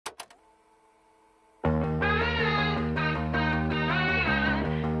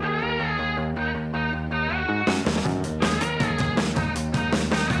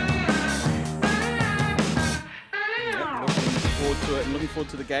forward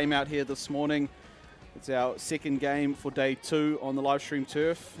to the game out here this morning. It's our second game for day 2 on the live stream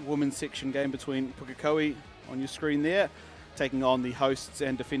turf. Women's section game between Pukekohe on your screen there, taking on the hosts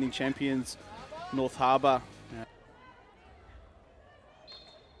and defending champions, North Harbour.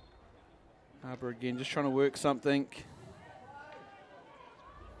 Harbour again, just trying to work something.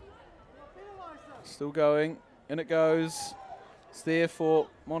 Still going, in it goes. It's there for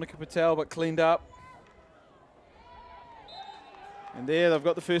Monica Patel, but cleaned up. And there, they've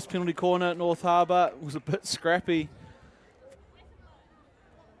got the first penalty corner at North Harbour. It was a bit scrappy.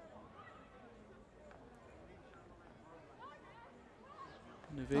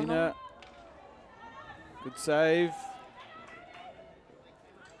 Navina, good save.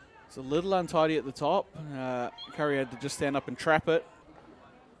 It's a little untidy at the top. Curry had to just stand up and trap it.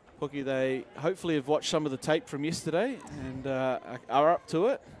 Pookie, they hopefully have watched some of the tape from yesterday and are up to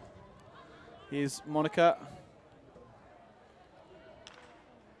it. Here's Monica.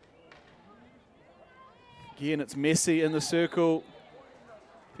 Again, it's messy in the circle.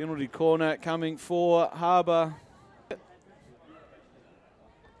 Penalty corner coming for Harbour.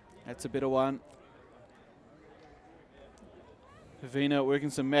 That's a better one. Havina working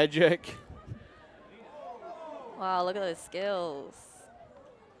some magic. Wow, look at those skills.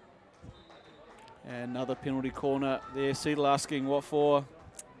 And another penalty corner there. Seedle asking what for.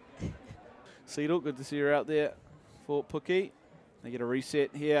 Seedle, good to see her out there for Pookie. They get a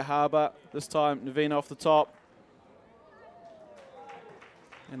reset here, Harbour. This time, Navina off the top.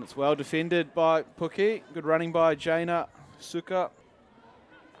 And it's well defended by Pookie. Good running by Jaina Suka.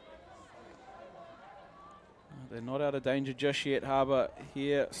 They're not out of danger just yet, Harbour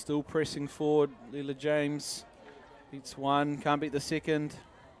here. Still pressing forward. Leela James beats one, can't beat the second.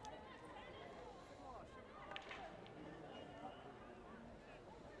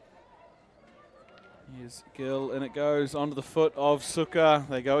 Here's Gill, and it goes onto the foot of Suka.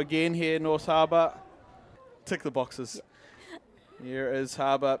 They go again here, North Harbour. Tick the boxes. Here is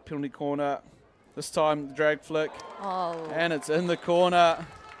Harbour, penalty corner. This time, the drag flick. Oh. And it's in the corner.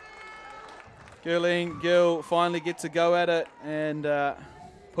 Gill finally gets a go at it and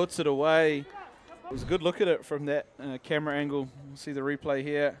puts it away. It was a good look at it from that camera angle. We'll see the replay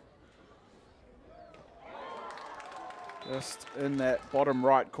here. Just in that bottom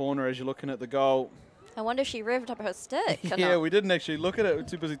right corner as you're looking at the goal. I wonder if she revved up her stick. Yeah, we didn't actually look at it. We're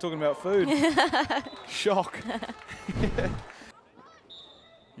too busy talking about food. Shock. I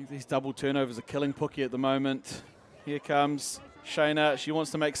think these double turnovers are killing Pookie at the moment. Here comes Shayna. She wants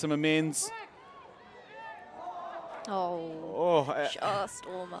to make some amends. Just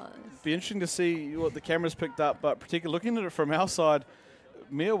almost. Be interesting to see what the cameras picked up, but particularly looking at it from our side,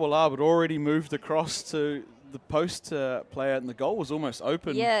 Mia Wallab had already moved across to the post player, and the goal was almost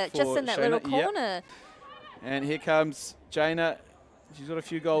open. Yeah, for just in that Shayna. little corner. Yep. And here comes Jaina. She's got a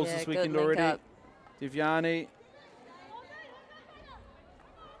few goals this weekend already. Devyani.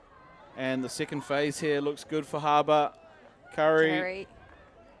 And the second phase here looks good for Harbour. Curry.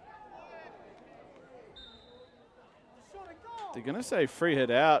 They're going to say free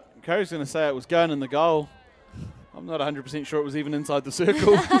hit out. Curry's going to say it was going in the goal. I'm not 100% sure it was even inside the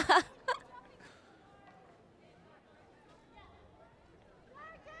circle.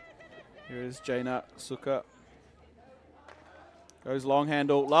 Here is Jaina Suka. Goes long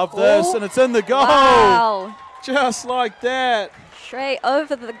handle. Love this. And it's in the goal. Wow. Just like that. Straight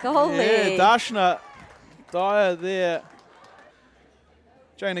over the goalie. Yeah, Darshana Dyer there.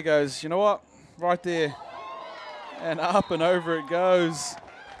 Jaina goes, you know what? Right there. And up and over it goes.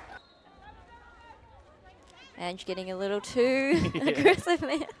 And she's getting a little too aggressive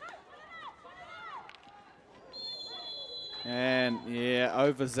there. And yeah,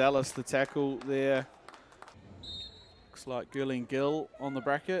 overzealous the tackle there. Looks like Gurleen Gill on the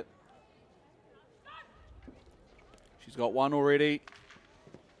bracket. She's got one already.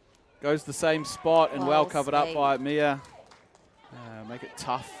 Goes the same spot and well covered up by Mia. Make it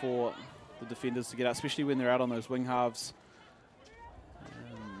tough for the defenders to get out, especially when they're out on those wing halves.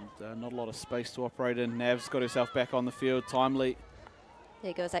 And not a lot of space to operate in. Nav's got herself back on the field timely.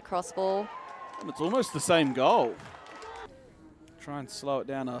 There goes that cross ball. And it's almost the same goal. Try and slow it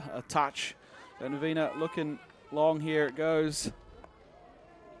down a touch. Navina looking long here. It goes.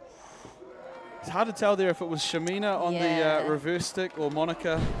 It's hard to tell there if it was Shamina on the reverse stick or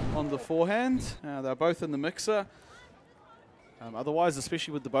Monica on the forehand. They're both in the mixer. Otherwise,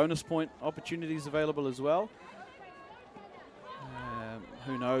 especially with the bonus point opportunities available as well.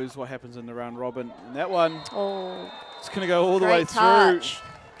 Who knows what happens in the round robin. And that one, it's going to go all the way through.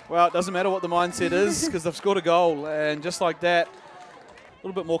 Well, it doesn't matter what the mindset is because they've scored a goal. And just like that, a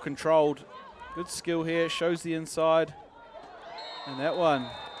little bit more controlled. Good skill here, shows the inside. And that one,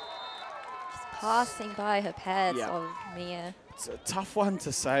 Just passing by her pads Yeah. of Mia. it's a tough one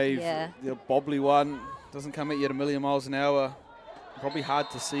to save. Yeah. The bobbly one doesn't come at you at 1,000,000 miles an hour. Probably hard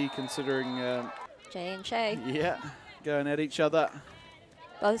to see considering, Jay and Shay. yeah, going at each other.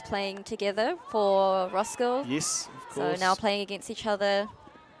 Both playing together for Roscoe. Yes, of So course. now playing against each other.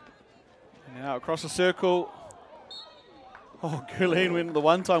 Now across the circle. Oh, Gurleen went the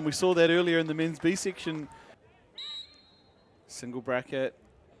one time. We saw that earlier in the men's B section. Single bracket.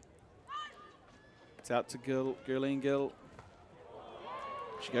 It's out to Gurleen Gill.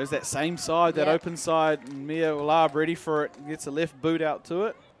 She goes that same side, that Yep. open side. And Mia Lab ready for it. Gets a left boot out to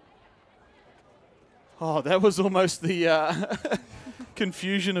it. Oh, that was almost the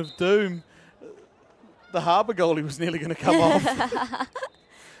confusion of doom. The Harbour goalie was nearly going to come off.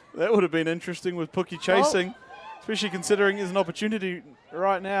 That would have been interesting with Puki chasing, especially considering there's an opportunity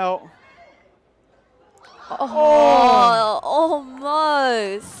right now. Oh,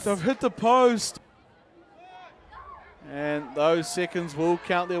 almost. They've hit the post. And those seconds will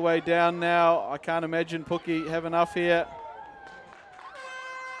count their way down now. I can't imagine Puki have enough here.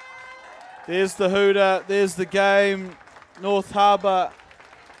 There's the hooter. There's the game. North Harbour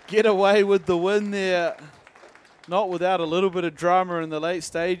get away with the win there. Not without a little bit of drama in the late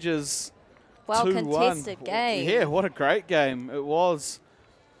stages. Well 2-1. contested game. Yeah, what a great game it was.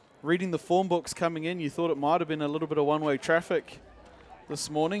 Reading the form books coming in, you thought it might have been a little bit of one-way traffic this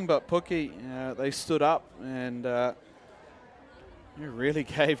morning, but Puki, they stood up and it really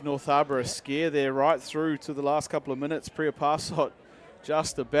gave North Harbour a scare there right through to the last couple of minutes. Priya Parsot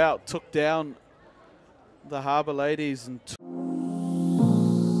just about took down the Harbour ladies and